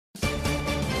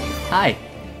Hi.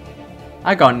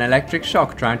 I got an electric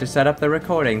shock trying to set up the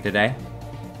recording today.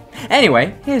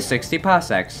 Anyway, here's 60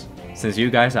 Parsecs, since you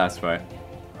guys asked for it.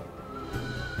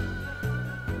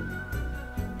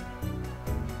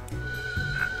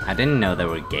 I didn't know there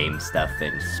were game stuff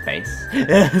in space.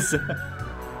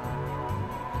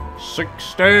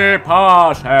 60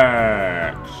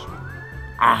 Parsecs!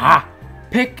 Aha!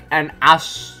 Pick an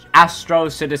Astro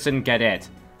Citizen Cadet.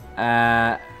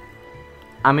 I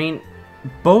mean,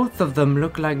 both of them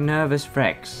look like nervous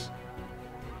wrecks.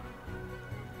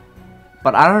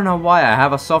 But I don't know why I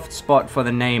have a soft spot for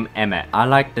the name Emmett. I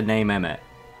like the name Emmett.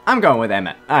 I'm going with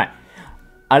Emmett. Alright.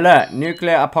 Alert,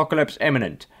 nuclear apocalypse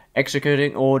imminent.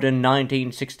 Executing Order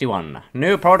 1961.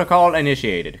 New protocol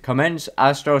initiated. Commence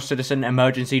Astro Citizen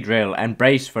emergency drill and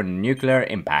brace for nuclear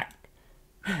impact.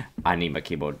 I need my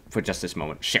keyboard for just this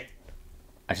moment. Shit.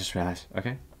 I just realized.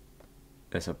 Okay.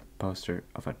 There's a poster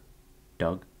of a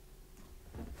dog.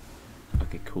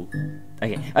 Okay, cool.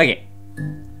 Okay.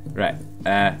 Right.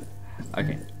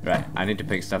 Okay. Right. I need to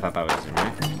pick stuff up out of this.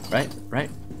 Right.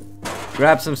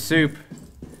 Grab some soup.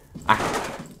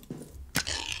 Ah.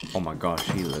 Oh my gosh,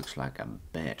 he looks like a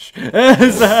bitch.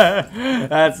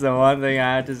 That's the one thing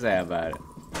I have to say about it.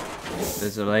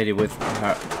 There's a lady with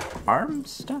her arm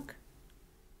stuck?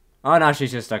 Oh no,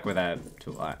 she's just stuck with a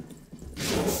tool.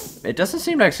 It doesn't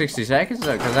seem like 60 seconds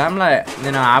though, because I'm like,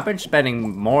 you know, I've been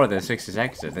spending more than 60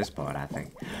 seconds at this point, I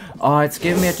think. Oh, it's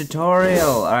giving me a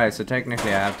tutorial. Alright, so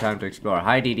technically I have time to explore.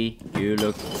 Hi, Dee Dee. You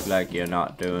look like you're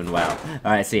not doing well.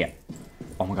 Alright, see ya.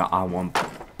 Oh my god, I want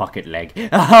bucket leg.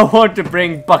 I want to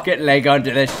bring bucket leg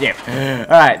onto the ship.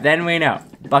 Alright, then we know.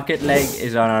 Bucket leg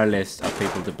is on our list of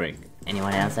people to bring.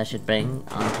 Anyone else I should bring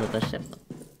onto the ship?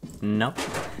 No.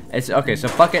 It's okay, so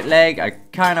bucket leg, I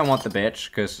kinda want the bitch,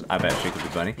 because I bet she could be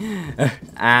funny.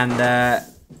 And I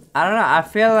don't know, I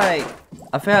feel like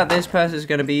this person's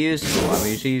gonna be useful. I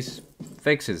mean, she's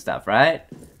fixing stuff, right?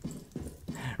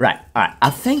 Right, alright. I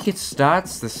think it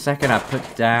starts the second I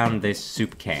put down this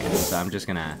soup can. So I'm just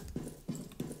gonna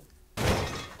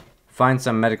find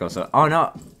some medical stuff. Oh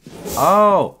no.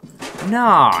 Oh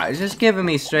no, it's just giving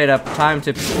me straight up time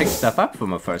to pick stuff up for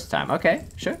my first time. Okay,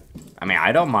 sure. I mean,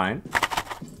 I don't mind.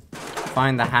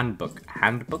 Find the handbook.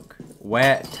 Handbook?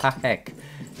 Where the heck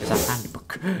is a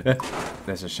handbook?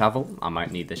 There's a shovel. I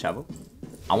might need the shovel.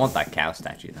 I want that cow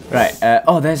statue though. Right,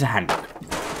 oh, there's a handbook.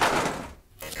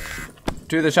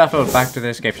 To the shuttle, back to the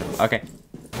escape shuttle. Okay.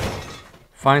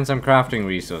 Find some crafting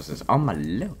resources. Oh my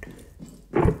lord.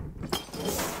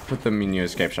 Put them in your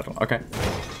escape shuttle. Okay.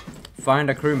 Find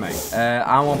a crewmate.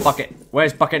 I want Bucket.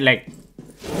 Where's Bucket Leg?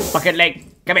 Bucket Leg,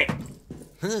 come here.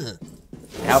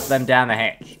 Help them down the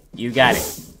hatch. You got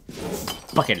it.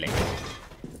 Bucket Leg.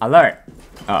 Alert.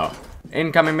 Uh-oh.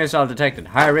 Incoming missile detected.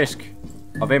 High risk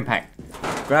of impact.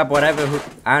 Grab whatever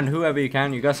and whoever you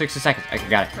can. You got 60 seconds. Okay,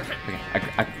 got it.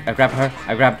 Okay, I grabbed her.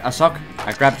 I grabbed a sock.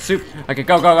 I grabbed soup. Okay,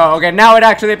 go. Okay, now it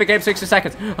actually became 60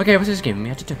 seconds. Okay, what's this giving me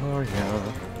a tutorial?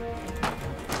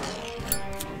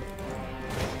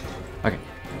 Okay,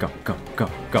 go.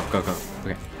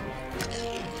 Okay.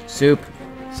 Soup.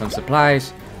 Some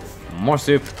supplies. More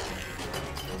soup.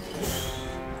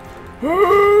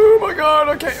 Oh my god,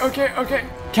 okay.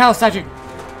 Cow statue.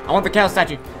 I want the cow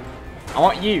statue. I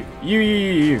want you.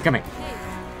 You. Come here.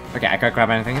 Okay, I can't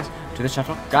grab anything else. To the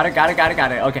shuttle. Got it.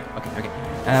 Okay.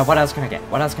 What else can I get?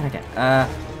 Okay,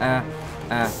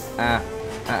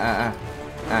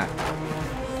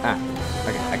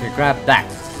 I can grab that.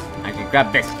 I can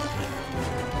grab this.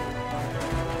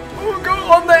 Oh, go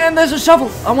on there, and there's a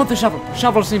shovel. I want the shovel.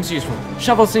 Shovel seems useful.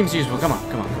 Come on.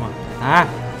 Ah.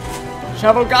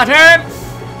 Shovel got him.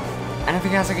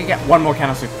 Anything else I can get? One more can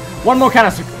of soup.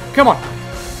 Come on.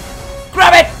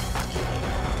 Grab it!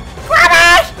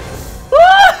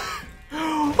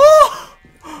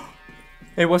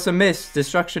 It was a miss.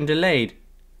 Destruction delayed.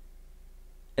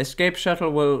 Escape shuttle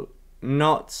will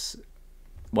not...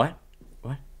 What?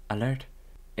 Alert.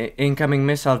 Incoming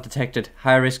missile detected.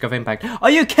 High risk of impact.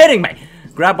 Are you kidding me?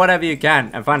 Grab whatever you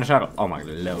can and find a shuttle. Oh my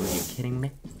lord, are you kidding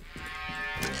me?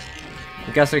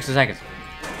 You got 60 seconds.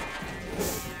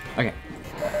 Okay.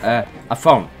 A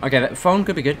phone. Okay, that phone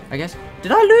could be good, I guess.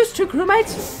 Did I lose 2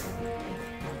 crewmates?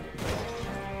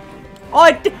 Oh,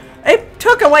 it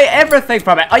took away everything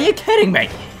from it. Are you kidding me?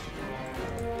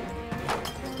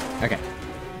 Okay.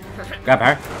 Grab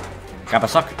her. Grab a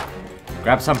sock.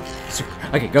 Grab some soup.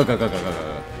 Okay, go.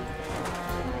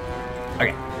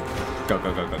 Okay. Go.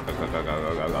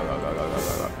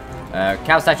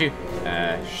 Cow statue.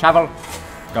 Shovel.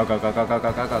 Go.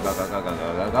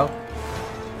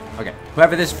 Okay,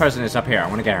 whoever this person is up here, I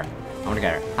want to get her.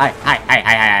 Hi.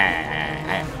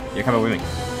 You're coming with me.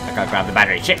 I gotta grab the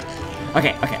battery. Shit.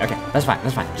 Okay. That's fine.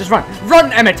 Just run.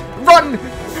 Run, Emmett! Run!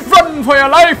 Run for your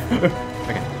life!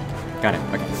 Okay. Got it.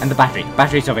 Okay. And the battery.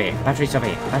 Battery's over here. Come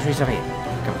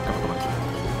on.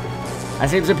 That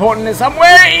seems important in some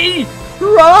way!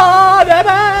 Run,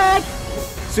 Emmett!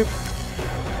 Soup.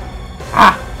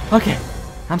 Ah! Okay.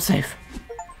 I'm safe.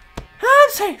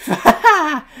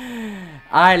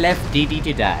 I left Dee Dee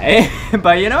to die.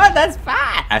 But you know what? That's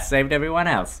fine. I saved everyone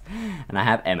else. And I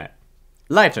have Emmett.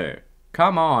 Lighter.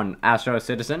 Come on, Astro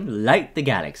Citizen. Light the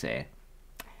galaxy.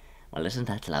 Well, isn't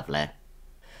that lovely?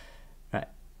 Right.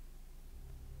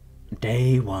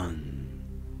 Day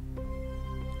 1.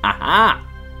 Aha!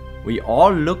 We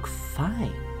all look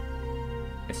fine.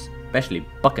 Especially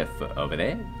Buckefoot over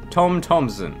there. Tom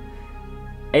Thompson.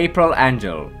 April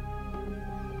Angel.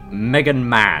 Megan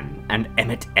Mann. And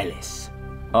Emmett Ellis.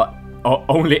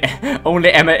 Only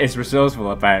Emmett is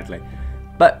resourceful, apparently.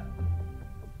 But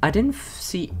I didn't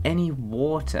see any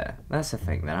water. That's the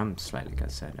thing that I'm slightly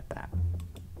concerned about.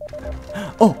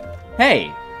 Oh,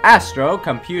 hey! Astro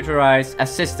computerized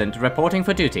assistant reporting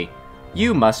for duty.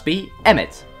 You must be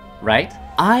Emmett, right?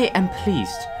 I am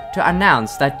pleased to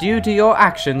announce that due to your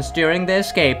actions during the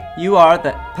escape, you are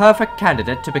the perfect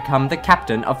candidate to become the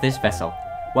captain of this vessel.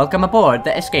 Welcome aboard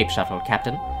the escape shuttle,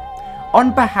 Captain.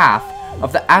 On behalf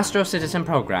of the Astro Citizen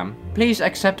program, please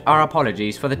accept our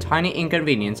apologies for the tiny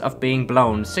inconvenience of being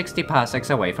blown 60 parsecs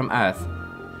away from Earth.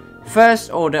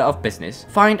 First order of business,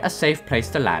 find a safe place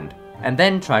to land, and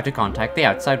then try to contact the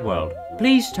outside world.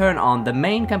 Please turn on the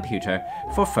main computer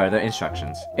for further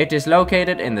instructions. It is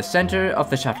located in the center of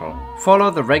the shuttle.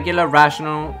 Follow the regular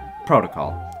rational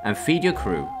protocol and feed your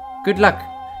crew. Good luck.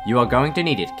 You are going to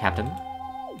need it, Captain.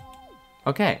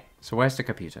 Okay, so where's the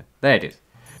computer? There it is.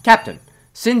 Captain,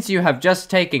 since you have just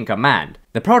taken command,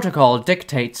 the protocol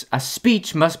dictates a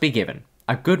speech must be given.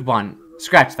 A good one.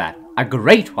 Scratch that. A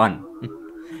great one.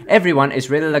 Everyone is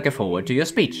really looking forward to your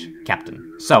speech,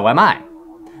 Captain. So am I.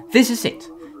 This is it.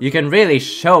 You can really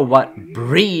show what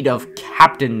breed of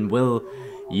captain will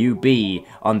you be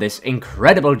on this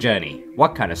incredible journey.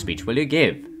 What kind of speech will you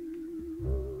give?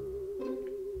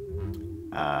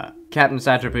 Captain's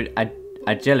attribute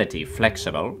agility,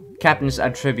 flexible. Captain's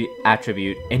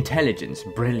attribute intelligence,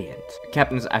 brilliant.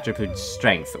 Captain's attribute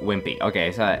strength, wimpy.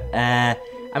 Okay, so I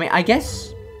mean, I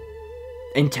guess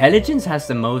intelligence has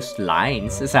the most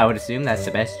lines, so I would assume that's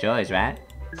the best choice, right?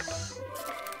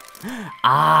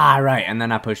 Ah, right, and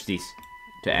then I push these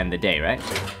to end the day, right?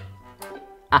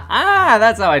 Aha,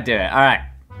 that's how I do it. All right,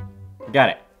 got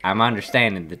it. I'm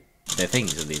understanding the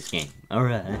things of this game. All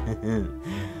right.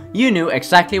 You knew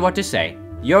exactly what to say.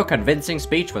 Your convincing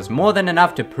speech was more than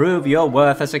enough to prove your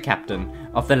worth as a captain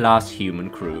of the last human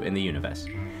crew in the universe.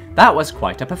 That was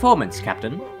quite a performance,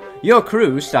 Captain. Your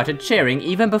crew started cheering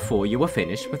even before you were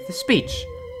finished with the speech.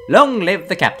 Long live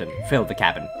the captain, filled the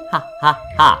cabin. Ha ha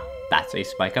ha. That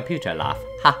is my computer laugh.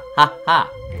 Ha ha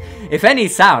ha. If any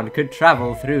sound could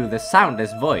travel through the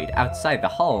soundless void outside the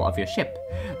hull of your ship,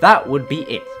 that would be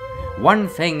it. One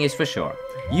thing is for sure.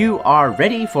 You are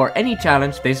ready for any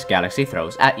challenge this galaxy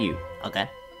throws at you. Okay.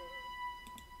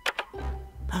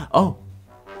 Oh.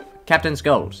 Captain's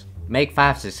goals. Make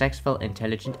 5 successful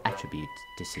intelligent attribute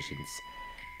decisions.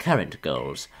 Current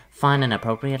goals. Find an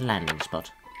appropriate landing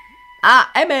spot.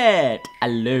 Ah, Emmett!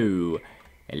 Hello.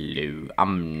 Hello.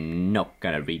 I'm not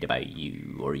gonna read about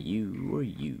you, or you, or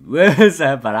you.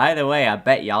 So, but either way, I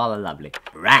bet y'all are lovely.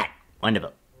 Right.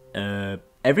 Wonderful.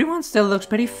 Everyone still looks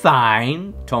pretty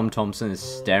fine. Tom Thompson is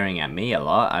staring at me a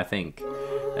lot. I think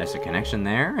there's a connection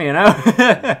there, you know?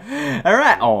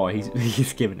 Alright. Oh,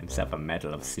 he's giving himself a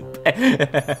medal of soup.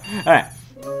 Alright.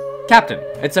 Captain,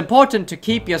 it's important to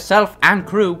keep yourself and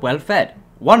crew well fed.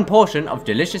 One portion of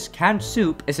delicious canned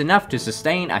soup is enough to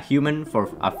sustain a human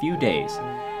for a few days.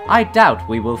 I doubt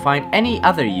we will find any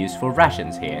other use for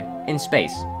rations here, in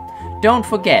space. Don't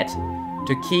forget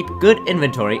to keep good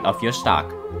inventory of your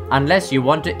stock, unless you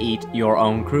want to eat your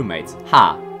own crewmates.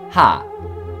 Ha, ha.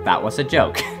 That was a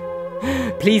joke.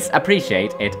 Please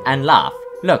appreciate it and laugh.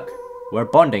 Look, we're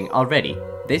bonding already.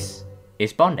 This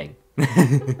is bonding.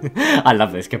 I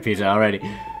love this computer already.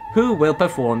 Who will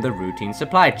perform the routine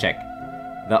supply check?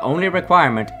 The only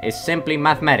requirement is simply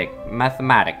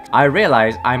mathematics. I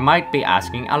realize I might be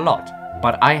asking a lot,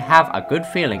 but I have a good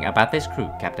feeling about this crew,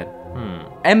 Captain.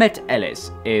 Emmett Ellis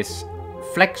is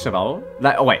flexible.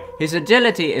 His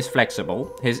agility is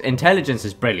flexible, his intelligence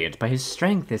is brilliant, but his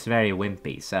strength is very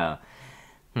wimpy, so...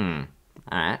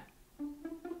 Alright.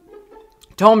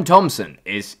 Tom Thompson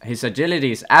his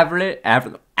agility is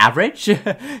average,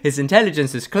 his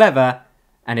intelligence is clever,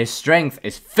 and his strength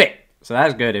is fit. So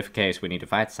that's good in case we need to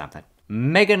fight something.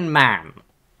 Megan Mann.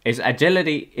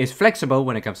 is flexible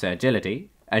when it comes to agility,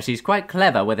 and she's quite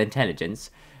clever with intelligence,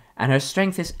 and her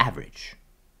strength is average.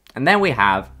 And then we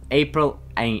have April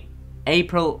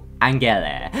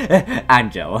Angela.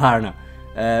 Angel, I don't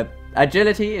know.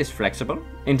 Agility is flexible,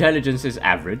 intelligence is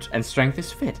average, and strength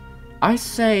is fit. I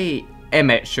say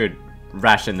Emmett should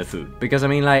ration the food, because I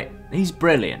mean, like, he's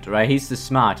brilliant, right? He's the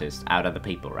smartest out of the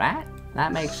people, right?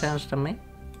 That makes sense to me.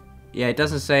 Yeah, it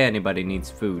doesn't say anybody needs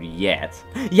food yet.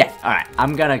 Yeah, alright,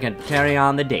 I'm gonna carry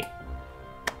on the day.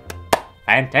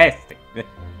 Fantastic.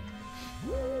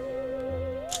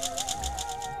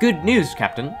 Good news,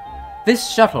 Captain. This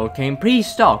shuttle came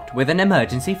pre-stocked with an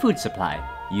emergency food supply.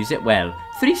 Use it well.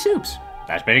 3 soups.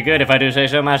 That's pretty good if I do say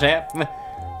so myself.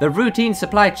 The routine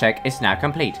supply check is now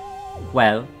complete.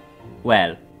 Well,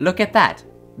 look at that.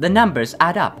 The numbers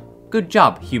add up. Good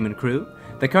job, human crew.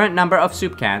 The current number of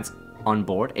soup cans on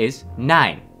board is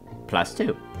 9, plus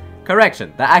 2.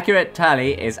 Correction, the accurate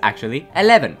tally is actually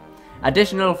 11.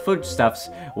 Additional foodstuffs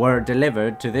were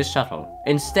delivered to this shuttle,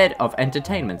 instead of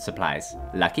entertainment supplies.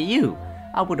 Lucky you.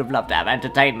 I would have loved to have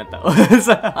entertainment though.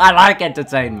 I like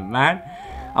entertainment, man.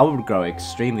 I would grow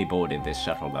extremely bored in this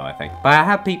shuttle though, I think. But I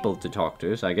have people to talk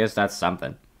to, so I guess that's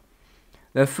something.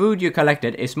 The food you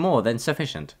collected is more than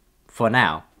sufficient. For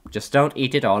now. Just don't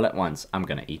eat it all at once. I'm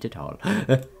gonna eat it all.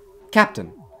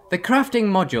 Captain, the crafting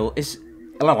module is...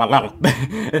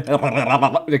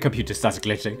 The computer starts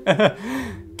glitching.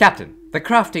 Captain, the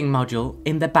crafting module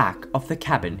in the back of the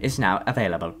cabin is now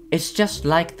available. It's just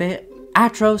like the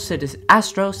Astro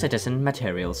Citizen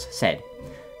materials said.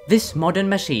 This modern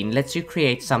machine lets you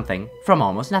create something from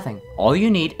almost nothing. All you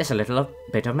need is a little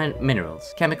bit of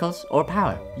minerals, chemicals, or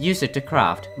power. Use it to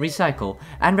craft, recycle,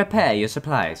 and repair your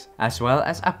supplies, as well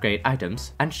as upgrade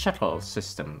items and shuttle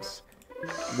systems.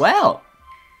 Well...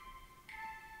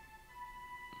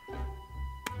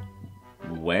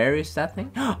 Where is that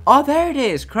thing? Oh, there it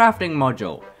is! Crafting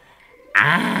module.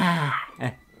 Ah!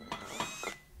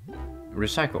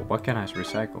 Recycle. What can I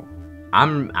recycle?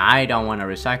 I don't want to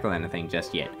recycle anything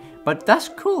just yet. But that's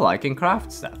cool. I can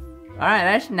craft stuff. Alright,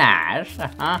 that's nice.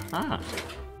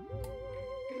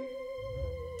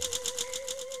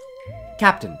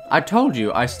 Captain, I told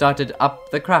you I started up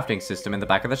the crafting system in the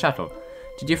back of the shuttle.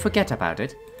 Did you forget about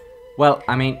it? Well,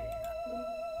 I mean,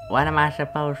 what am I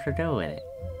supposed to do with it?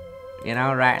 You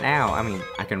know, right now, I mean,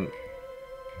 I can...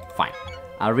 Fine.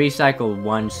 I'll recycle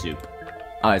 1 soup.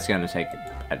 Oh, it's gonna take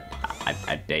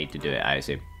a day to do it, I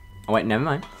assume. Oh, wait, never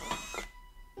mind.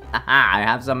 Aha, I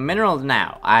have some minerals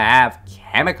now. I have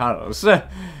chemicals.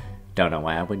 Don't know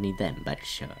why I would need them, but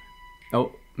sure.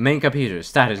 Oh, main computer,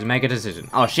 status, make a decision.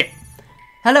 Oh, shit.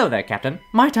 Hello there, Captain.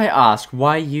 Might I ask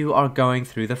why you are going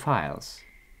through the files?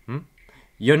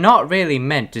 You're not really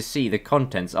meant to see the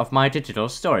contents of my digital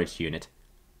storage unit.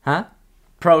 Huh?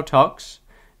 Protox?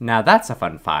 Now that's a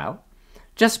fun file.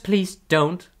 Just please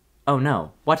don't... Oh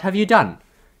no, what have you done?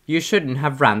 You shouldn't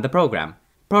have ran the program.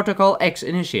 Protocol X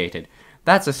initiated.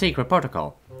 That's a secret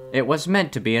protocol. It was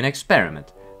meant to be an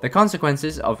experiment. The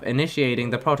consequences of initiating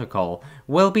the protocol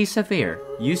will be severe.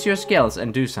 Use your skills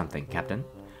and do something, Captain.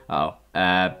 Oh,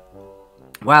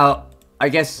 well, I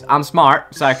guess I'm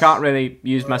smart, so I can't really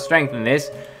use my strength in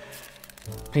this.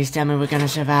 Please tell me we're gonna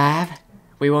survive.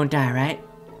 We won't die, right?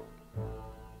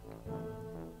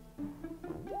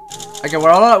 Okay,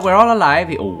 we're all alive.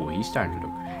 Oh, he's starting to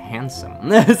look handsome.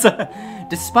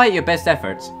 Despite your best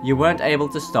efforts, you weren't able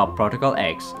to stop Protocol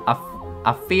X.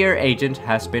 A fear agent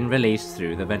has been released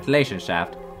through the ventilation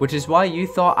shaft, which is why you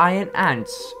thought iron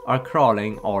ants are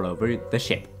crawling all over the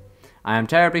ship. I am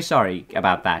terribly sorry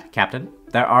about that, Captain.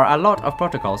 There are a lot of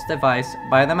protocols devised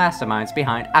by the masterminds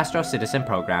behind Astro Citizen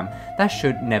program that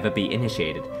should never be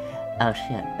initiated. Oh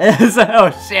shit.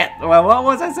 Oh shit. Well, what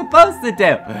was I supposed to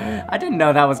do? I didn't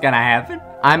know that was gonna happen.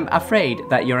 I'm afraid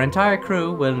that your entire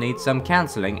crew will need some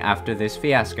counseling after this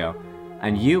fiasco.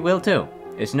 And you will too.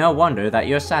 It's no wonder that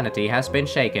your sanity has been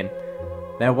shaken.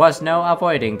 There was no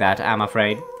avoiding that, I'm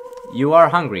afraid. You are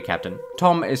hungry, Captain.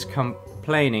 Tom is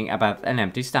complaining about an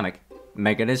empty stomach.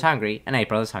 Megan is hungry, and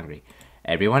April is hungry.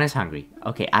 Everyone is hungry.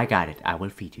 Okay, I got it. I will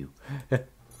feed you.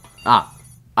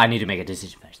 I need to make a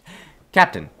decision first.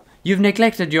 Captain, you've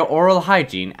neglected your oral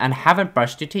hygiene and haven't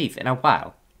brushed your teeth in a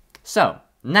while. So,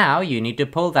 now you need to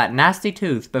pull that nasty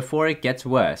tooth before it gets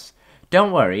worse.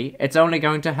 Don't worry, it's only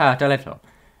going to hurt a little.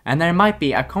 And there might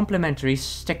be a complimentary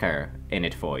sticker in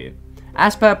it for you.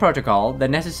 As per protocol, the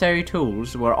necessary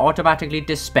tools were automatically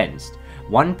dispensed.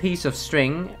 1 piece of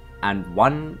string and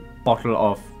 1 bottle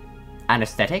of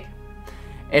anesthetic.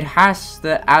 It has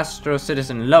the Astro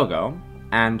Citizen logo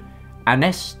and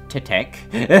anesthetic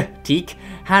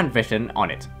handwritten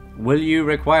on it. Will you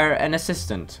require an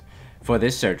assistant? for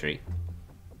this surgery.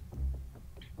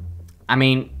 I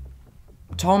mean,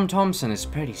 Tom Thompson is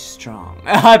pretty strong.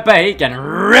 I bet he can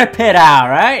rip it out,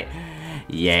 right?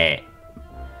 Yeah.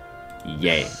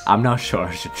 Yeah. I'm not sure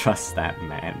I should trust that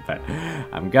man, but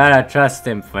I'm gonna trust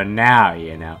him for now,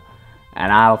 you know.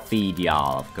 And I'll feed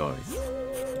y'all, of course.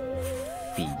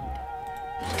 Feed.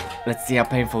 Let's see how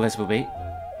painful this will be.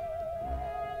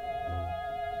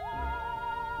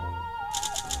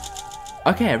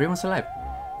 Okay, everyone's alive.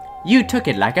 You took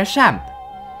it like a champ,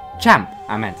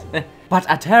 I meant. But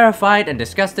a terrified and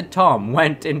disgusted Tom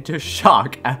went into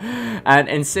shock and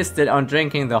insisted on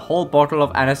drinking the whole bottle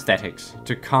of anesthetics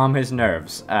to calm his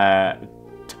nerves.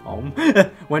 Tom?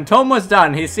 When Tom was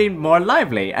done, he seemed more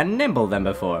lively and nimble than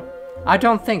before. I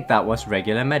don't think that was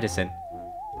regular medicine.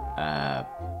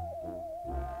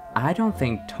 I don't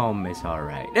think Tom is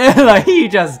alright. Like, he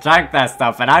just drank that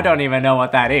stuff and I don't even know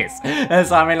what that is.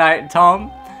 So I mean, like, Tom,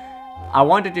 I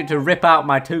wanted you to rip out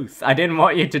my tooth. I didn't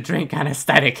want you to drink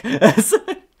anesthetic.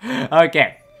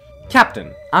 Okay.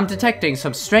 Captain, I'm detecting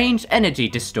some strange energy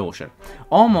distortion.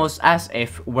 Almost as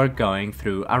if we're going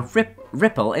through a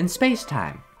ripple in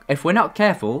space-time. If we're not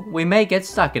careful, we may get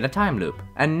stuck in a time loop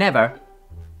and never...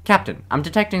 Captain, I'm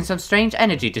detecting some strange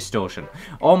energy distortion.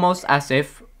 Almost as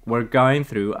if we're going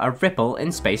through a ripple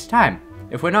in space-time.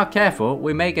 If we're not careful,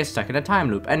 we may get stuck in a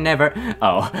time loop and never...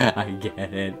 Oh, I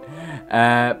get it.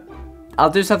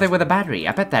 I'll do something with a battery.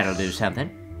 I bet that'll do something.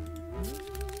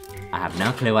 I have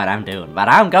no clue what I'm doing, but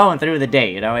I'm going through the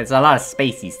day, you know? It's a lot of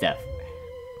spacey stuff.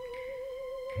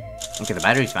 Okay, the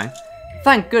battery's fine.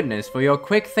 Thank goodness for your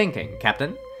quick thinking,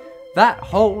 Captain. That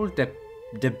whole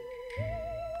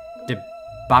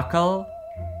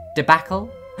debacle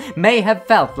may have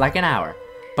felt like an hour,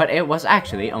 but it was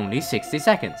actually only 60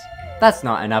 seconds. That's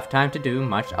not enough time to do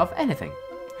much of anything.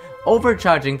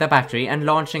 Overcharging the battery and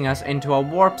launching us into a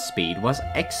warp speed was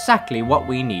exactly what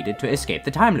we needed to escape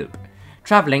the time loop.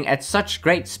 Traveling at such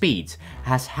great speeds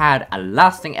has had a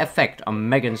lasting effect on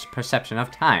Megan's perception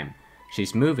of time.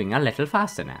 She's moving a little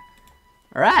faster now.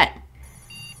 Alright.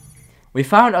 We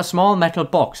found a small metal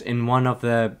box in one of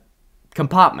the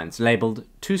compartments labeled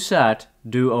 "To Cert,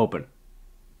 Do Open."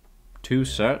 To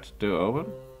Cert, Do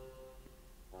Open?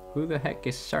 Who the heck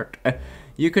is Cert?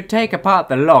 You could take apart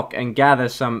the lock and gather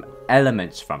some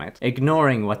elements from it,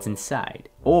 ignoring what's inside.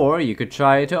 Or you could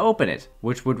try to open it,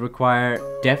 which would require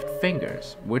deft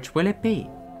fingers. Which will it be?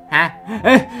 Huh?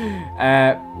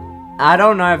 I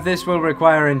don't know if this will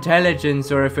require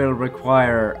intelligence or if it'll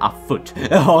require a foot,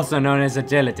 also known as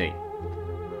agility.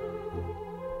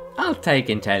 I'll take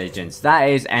intelligence. That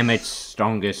is Emmett's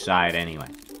strongest side anyway.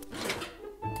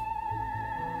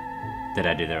 Did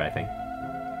I do the right thing?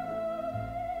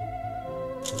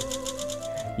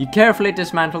 You carefully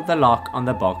dismantled the lock on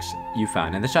the box you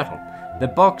found in the shuttle. The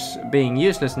box being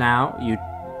useless now,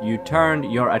 you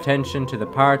turned your attention to the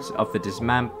parts of the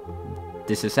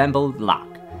disassembled lock.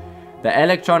 The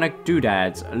electronic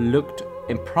doodads looked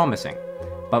promising,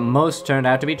 but most turned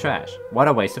out to be trash. What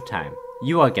a waste of time.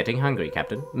 You are getting hungry,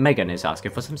 Captain. Megan is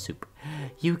asking for some soup.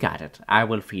 You got it. I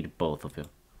will feed both of you.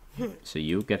 So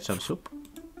you get some soup.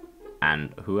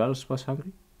 And who else was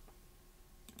hungry?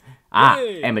 Ah,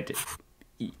 yay. Emmett.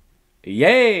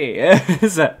 Yay!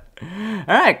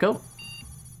 Alright, cool.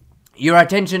 Your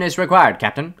attention is required,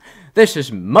 Captain. This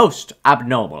is most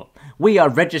abnormal. We are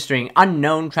registering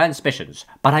unknown transmissions,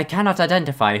 but I cannot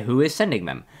identify who is sending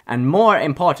them, and more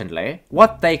importantly,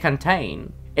 what they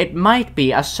contain. It might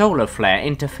be a solar flare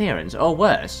interference, or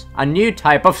worse, a new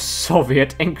type of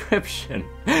Soviet encryption.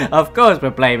 Of course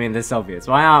we're blaming the Soviets,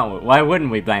 why aren't we? Why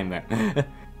wouldn't we blame them?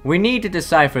 We need to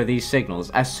decipher these signals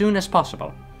as soon as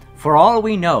possible. For all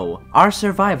we know, our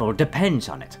survival depends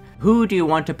on it. Who do you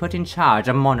want to put in charge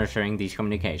of monitoring these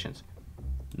communications?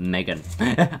 Megan.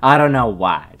 I don't know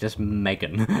why, just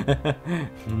Megan.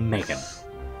 Megan.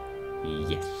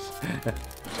 Yes.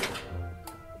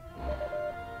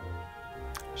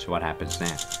 So what happens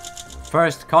now?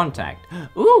 First contact.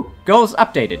 Ooh, goals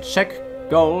updated. Check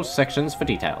goals sections for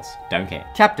details. Don't care.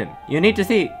 Captain, you need to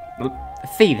see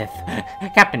this.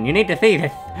 Captain, you need to see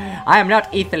this. I am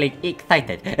not easily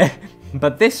excited.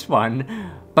 But this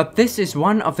is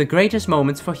one of the greatest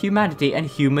moments for humanity and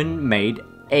human-made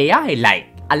AI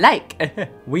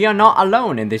alike. We are not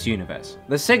alone in this universe.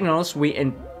 The signals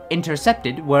we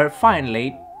intercepted were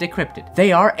finally decrypted.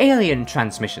 They are alien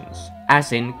transmissions,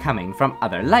 as in coming from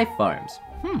other life forms.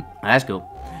 That's cool.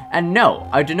 And no,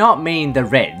 I do not mean the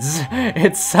Reds.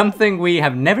 It's something we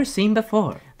have never seen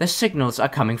before. The signals are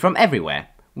coming from everywhere.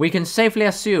 We can safely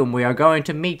assume we are going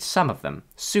to meet some of them,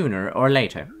 sooner or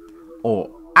later.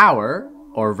 Or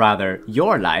rather,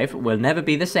 your life will never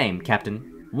be the same,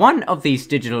 Captain. One of these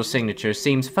digital signatures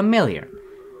seems familiar,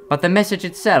 but the message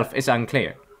itself is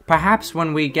unclear. Perhaps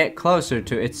when we get closer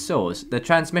to its source, the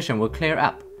transmission will clear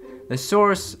up. The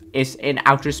source is in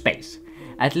outer space,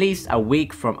 at least a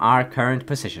week from our current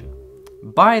position.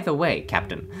 By the way,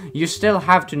 Captain, you still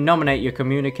have to nominate your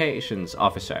communications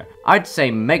officer. I'd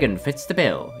say Megan fits the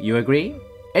bill. You agree?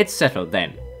 It's settled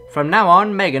then. From now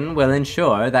on, Megan will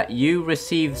ensure that you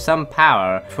receive some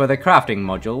power for the crafting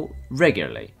module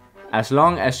regularly. As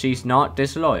long as she's not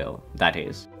disloyal, that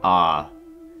is.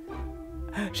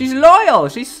 She's loyal!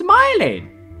 She's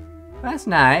smiling! That's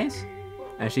nice.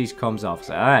 And she's comms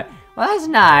officer. Alright. Well, that's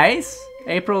nice.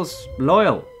 April's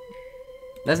loyal.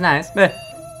 That's nice.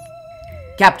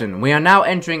 Captain, we are now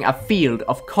entering a field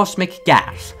of cosmic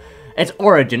gas. Its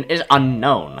origin is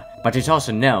unknown, but it's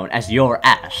also known as your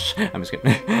ass. I'm just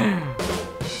kidding.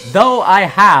 Though I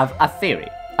have a theory.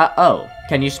 Uh-oh,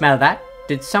 can you smell that?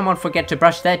 Did someone forget to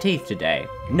brush their teeth today?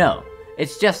 No,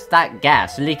 it's just that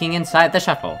gas leaking inside the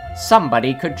shuttle.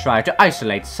 Somebody could try to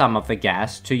isolate some of the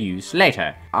gas to use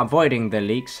later, avoiding the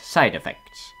leak's side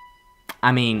effects.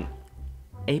 I mean,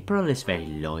 April is very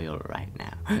loyal right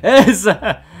now.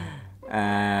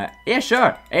 Yeah,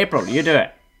 sure. April, you do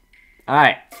it.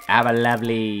 Alright, have a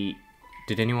lovely...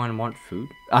 Did anyone want food?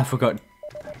 I forgot.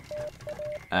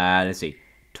 Let's see.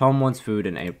 Tom wants food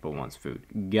and April wants food.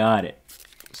 Got it.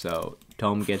 So,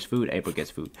 Tom gets food, April gets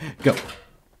food. Go.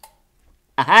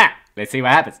 Aha! Let's see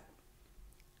what happens.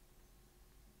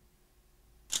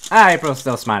 April's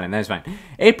still smiling, that's fine.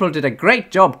 April did a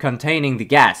great job containing the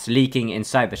gas leaking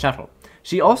inside the shuttle.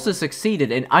 She also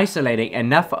succeeded in isolating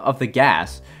enough of the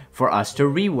gas for us to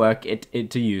rework it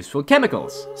into useful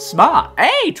chemicals. Smart!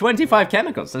 Hey, 25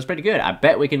 chemicals, that's pretty good. I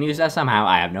bet we can use that somehow,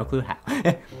 I have no clue how.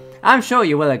 I'm sure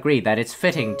you will agree that it's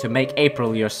fitting to make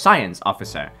April your science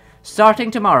officer. Starting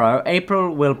tomorrow,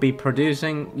 April will be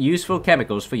producing useful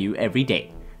chemicals for you every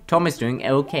day. Tom is doing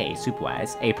okay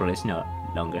soup-wise. April is no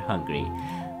longer hungry.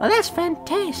 Well, that's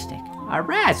fantastic.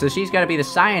 Alright, so she's gonna be the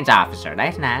science officer.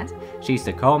 That's nice. She's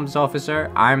the comms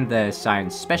officer, I'm the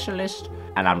science specialist,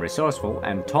 and I'm resourceful,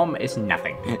 and Tom is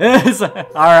nothing.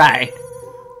 Alright.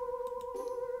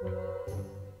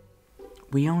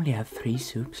 We only have 3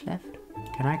 soups left.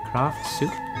 Can I craft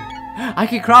soup? I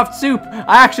can craft soup!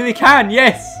 I actually can,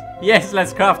 yes! Yes,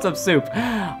 let's craft some soup.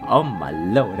 Oh my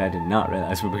lord, I did not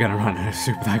realize we were gonna run out of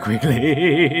soup that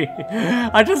quickly.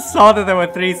 I just saw that there were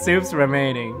 3 soups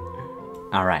remaining.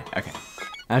 Alright, okay.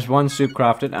 That's 1 soup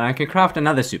crafted, and I can craft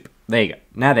another soup. There you go.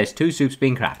 Now there's 2 soups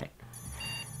being crafted.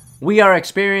 We are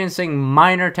experiencing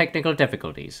minor technical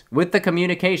difficulties with the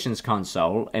communications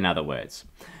console, in other words.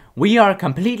 We are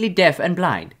completely deaf and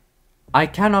blind. I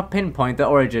cannot pinpoint the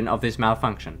origin of this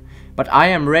malfunction, but I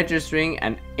am registering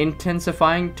an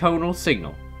intensifying tonal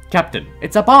signal. Captain,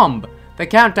 it's a bomb! The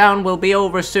countdown will be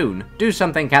over soon. Do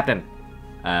something, Captain.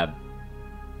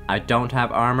 I don't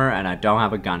have armor and I don't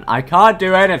have a gun. I can't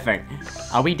do anything.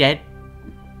 Are we dead?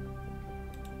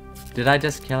 Did I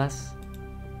just kill us?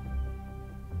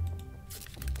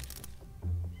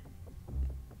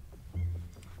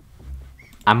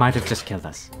 I might have just killed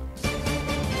us.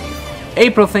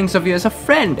 April thinks of you as a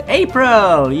friend.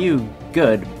 April, you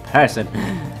good person.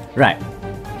 Right.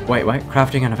 Wait,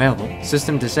 crafting unavailable.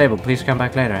 System disabled. Please come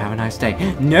back later. Have a nice day.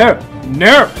 No!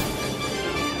 No!